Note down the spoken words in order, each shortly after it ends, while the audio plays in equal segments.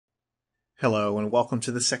Hello and welcome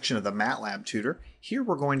to this section of the Matlab tutor. Here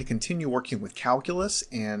we're going to continue working with calculus,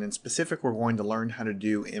 and in specific we're going to learn how to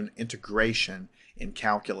do an integration in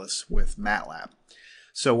calculus with Matlab.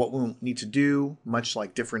 So what we'll need to do, much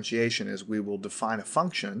like differentiation, is we will define a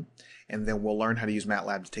function and then we'll learn how to use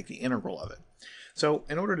Matlab to take the integral of it. So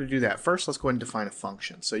in order to do that, first let's go ahead and define a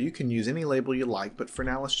function. So you can use any label you like, but for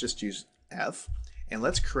now let's just use f, and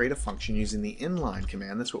let's create a function using the inline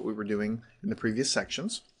command. That's what we were doing in the previous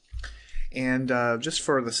sections. And just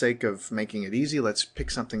for the sake of making it easy, let's pick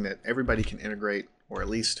something that everybody can integrate, or at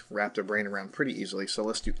least wrap their brain around pretty easily. So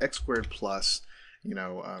let's do x squared plus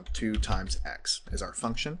 2 times x as our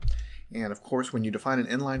function. And of course, when you define an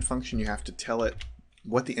inline function, you have to tell it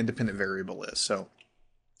what the independent variable is. So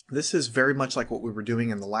this is very much like what we were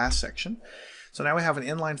doing in the last section. So now we have an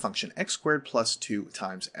inline function, x squared plus 2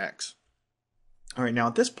 times x. All right, now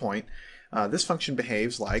at this point, this function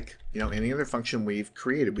behaves like any other function we've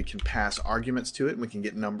created. We can pass arguments to it and we can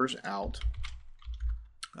get numbers out.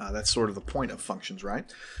 That's sort of the point of functions, right?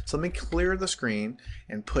 So let me clear the screen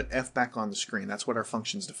and put f back on the screen. That's what our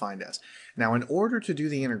function's defined as. Now in order to do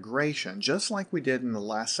the integration, just like we did in the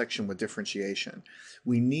last section with differentiation,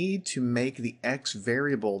 we need to make the x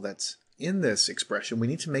variable that's in this expression, we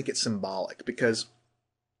need to make it symbolic, because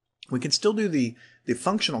we can still do the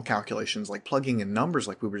functional calculations like plugging in numbers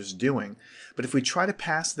like we were just doing, but if we try to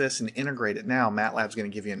pass this and integrate it now, MATLAB's going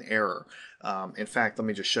to give you an error. In fact, let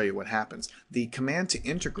me just show you what happens. The command to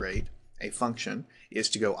integrate a function is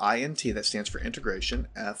to go int, that stands for integration,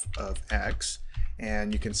 f of x,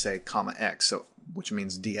 and you can say comma x, so which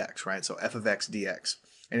means dx, right? So f of x dx.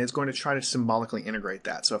 And it's going to try to symbolically integrate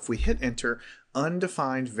that. So if we hit enter,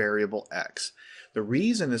 undefined variable x. The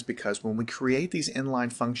reason is because when we create these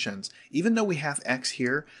inline functions, even though we have x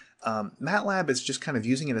here, MATLAB is just kind of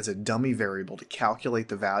using it as a dummy variable to calculate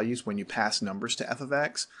the values when you pass numbers to f of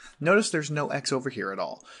x. Notice there's no x over here at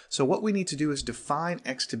all. So what we need to do is define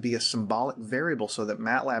x to be a symbolic variable so that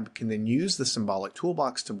MATLAB can then use the symbolic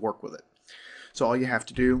toolbox to work with it. So all you have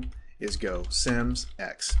to do is go sims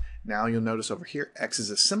x. Now you'll notice over here x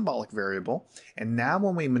is a symbolic variable, and now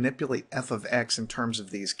when we manipulate f of x in terms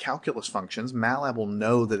of these calculus functions, MATLAB will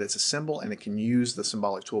know that it's a symbol and it can use the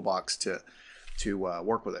symbolic toolbox to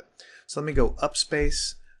work with it. So let me go up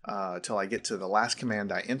space till I get to the last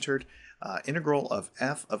command I entered, integral of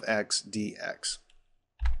f of x dx.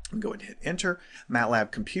 Go ahead and hit enter.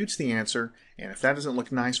 MATLAB computes the answer, and if that doesn't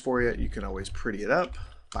look nice for you, you can always pretty it up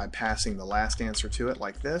by passing the last answer to it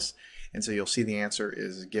like this. And so you'll see the answer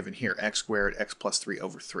is given here, x squared, x plus 3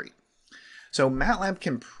 over 3. So MATLAB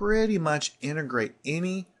can pretty much integrate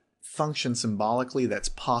any function symbolically that's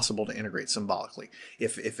possible to integrate symbolically.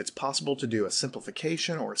 If it's possible to do a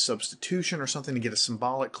simplification or a substitution or something to get a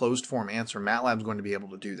symbolic closed form answer, MATLAB's going to be able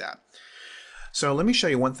to do that. So let me show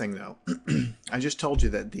you one thing though. I just told you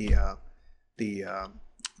that the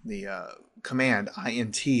command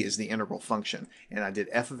int is the integral function, and I did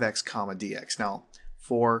f of x comma dx. Now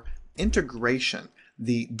for integration,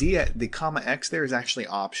 the comma x there is actually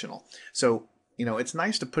optional. So it's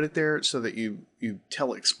nice to put it there so that you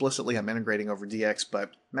tell explicitly I'm integrating over dx,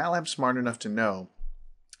 but MATLAB's smart enough to know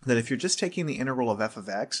that if you're just taking the integral of f of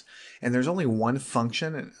x and there's only one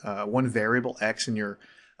function, one variable x in your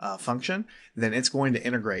function, then it's going to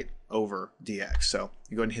integrate over dx. So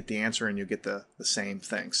you go ahead and hit the answer and you get the same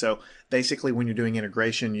thing. So basically when you're doing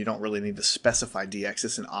integration, you don't really need to specify dx.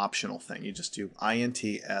 It's an optional thing. You just do int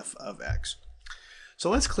f of x. So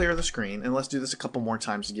let's clear the screen and let's do this a couple more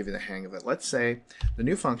times to give you the hang of it. Let's say the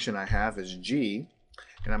new function I have is g,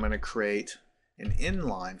 and I'm going to create an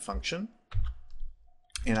inline function,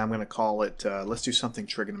 and I'm going to call it, let's do something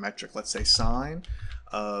trigonometric. Let's say sine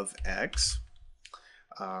of x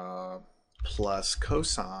plus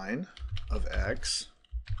cosine of x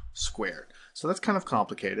squared. So that's kind of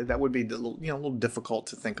complicated. That would be a little difficult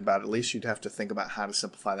to think about. At least you'd have to think about how to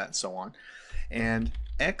simplify that and so on. And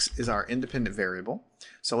x is our independent variable.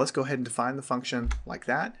 So let's go ahead and define the function like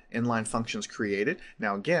that. Inline functions created.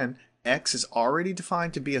 Now again, x is already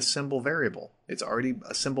defined to be a symbol variable. It's already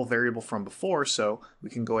a symbol variable from before, so we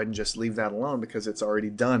can go ahead and just leave that alone because it's already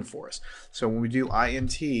done for us. So when we do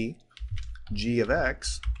int g of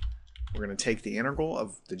x, we're going to take the integral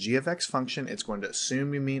of the g of x function. It's going to assume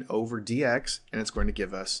we mean over dx, and it's going to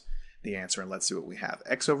give us the answer. And let's see what we have.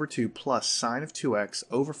 X over 2 plus sine of 2x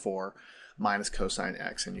over 4 minus cosine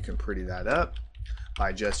x. And you can pretty that up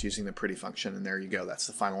by just using the pretty function, and there you go. That's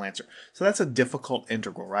the final answer. So that's a difficult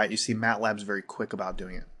integral, right? You see MATLAB's very quick about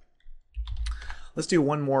doing it. Let's do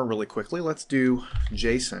one more really quickly. Let's do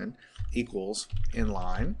JSON equals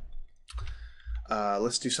inline.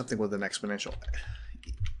 Let's do something with an exponential.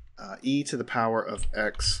 E to the power of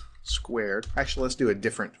x squared. Actually, let's do a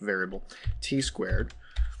different variable. T squared,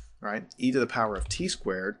 right? E to the power of t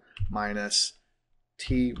squared minus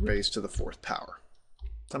t raised to the fourth power.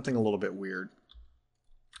 Something a little bit weird.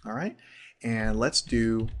 All right, and let's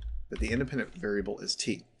do that the independent variable is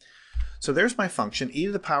t. So there's my function, e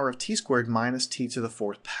to the power of t squared minus t to the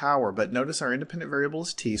fourth power. But notice our independent variable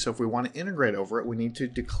is t, so if we want to integrate over it, we need to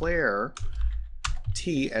declare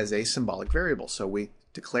t as a symbolic variable. So we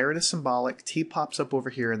declare it as symbolic, t pops up over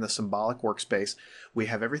here in the symbolic workspace. We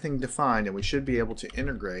have everything defined, and we should be able to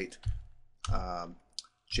integrate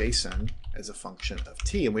JSON as a function of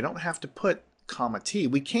t. And we don't have to put comma t.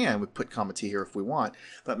 We put comma t here if we want,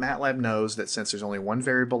 but MATLAB knows that since there's only one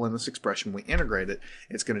variable in this expression, we integrate it,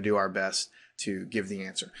 it's going to do our best to give the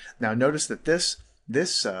answer. Now notice that this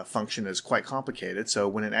function is quite complicated, so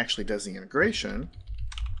when it actually does the integration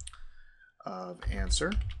of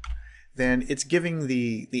answer, then it's giving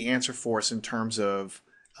the answer for us in terms of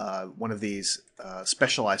one of these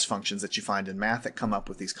specialized functions that you find in math that come up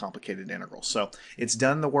with these complicated integrals. So it's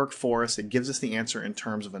done the work for us. It gives us the answer in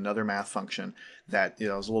terms of another math function that is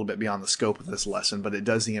a little bit beyond the scope of this lesson, but it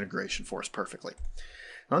does the integration for us perfectly.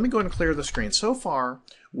 Now let me go ahead and clear the screen. So far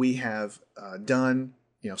we have done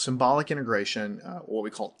symbolic integration, what we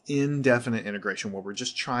call indefinite integration, where we're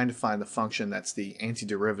just trying to find the function that's the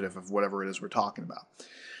antiderivative of whatever it is we're talking about.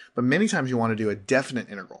 But many times you want to do a definite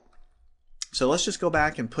integral. So let's just go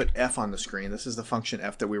back and put f on the screen. This is the function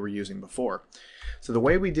f that we were using before. So the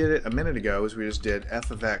way we did it a minute ago is we just did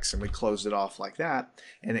f of x and we closed it off like that,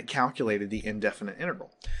 and it calculated the indefinite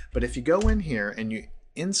integral. But if you go in here and you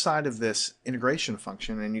inside of this integration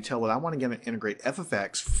function and you tell it I want to integrate f of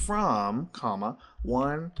x from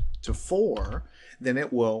 1 to 4, then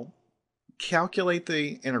it will calculate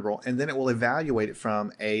the integral and then it will evaluate it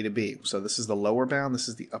from a to b. So this is the lower bound, this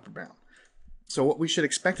is the upper bound. So what we should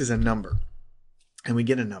expect is a number. And we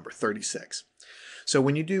get a number, 36. So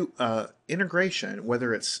when you do integration,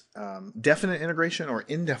 whether it's definite integration or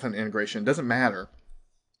indefinite integration, it doesn't matter.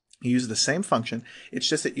 You use the same function. It's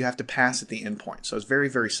just that you have to pass at the endpoint. So it's very,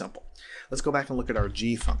 very simple. Let's go back and look at our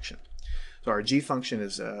g function. So our g function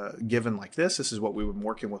is given like this. This is what we were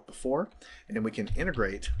working with before. And then we can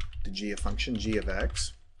integrate the g function, g of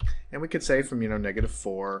x. And we could say from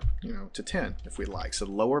 -4 to 10 if we like. So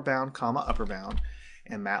lower bound, upper bound.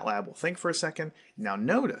 And MATLAB will think for a second. Now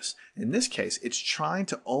notice, in this case, it's trying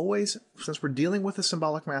to always, since we're dealing with a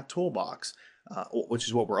symbolic math toolbox, which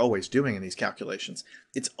is what we're always doing in these calculations,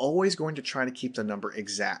 it's always going to try to keep the number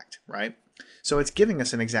exact, right? So it's giving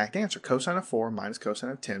us an exact answer. Cosine of 4 minus cosine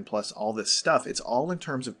of 10 plus all this stuff. It's all in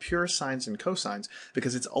terms of pure sines and cosines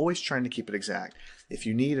because it's always trying to keep it exact. If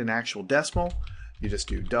you need an actual decimal, you just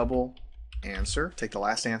do double answer, take the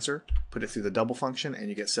last answer, put it through the double function, and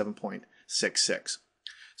you get 7.66.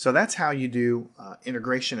 So that's how you do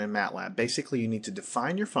integration in MATLAB. Basically, you need to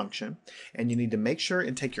define your function, and you need to make sure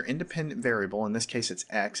and take your independent variable, in this case it's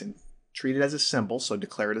x, and treat it as a symbol, so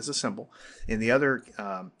declare it as a symbol. In the other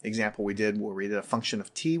example we did where we did a function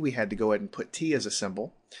of t, we had to go ahead and put t as a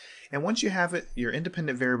symbol. And once you have it, your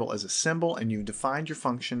independent variable as a symbol, and you've defined your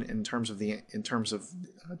function in terms of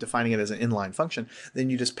defining it as an inline function, then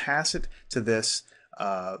you just pass it to this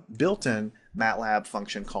built-in MATLAB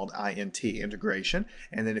function called int, integration,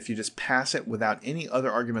 and then if you just pass it without any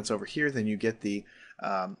other arguments over here, then you get the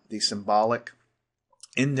symbolic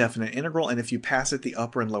indefinite integral, and if you pass it the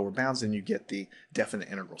upper and lower bounds, then you get the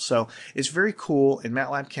definite integral. So it's very cool, and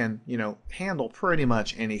MATLAB can handle pretty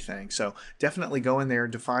much anything. So definitely go in there,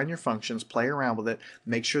 define your functions, play around with it,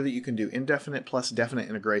 make sure that you can do indefinite plus definite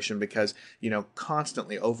integration, because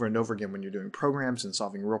constantly over and over again when you're doing programs and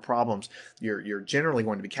solving real problems, you're generally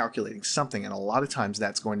going to be calculating something, and a lot of times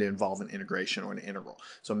that's going to involve an integration or an integral.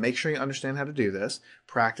 So make sure you understand how to do this,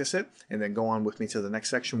 practice it, and then go on with me to the next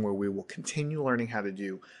section where we will continue learning how to do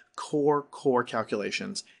core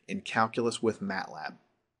calculations in calculus with MATLAB.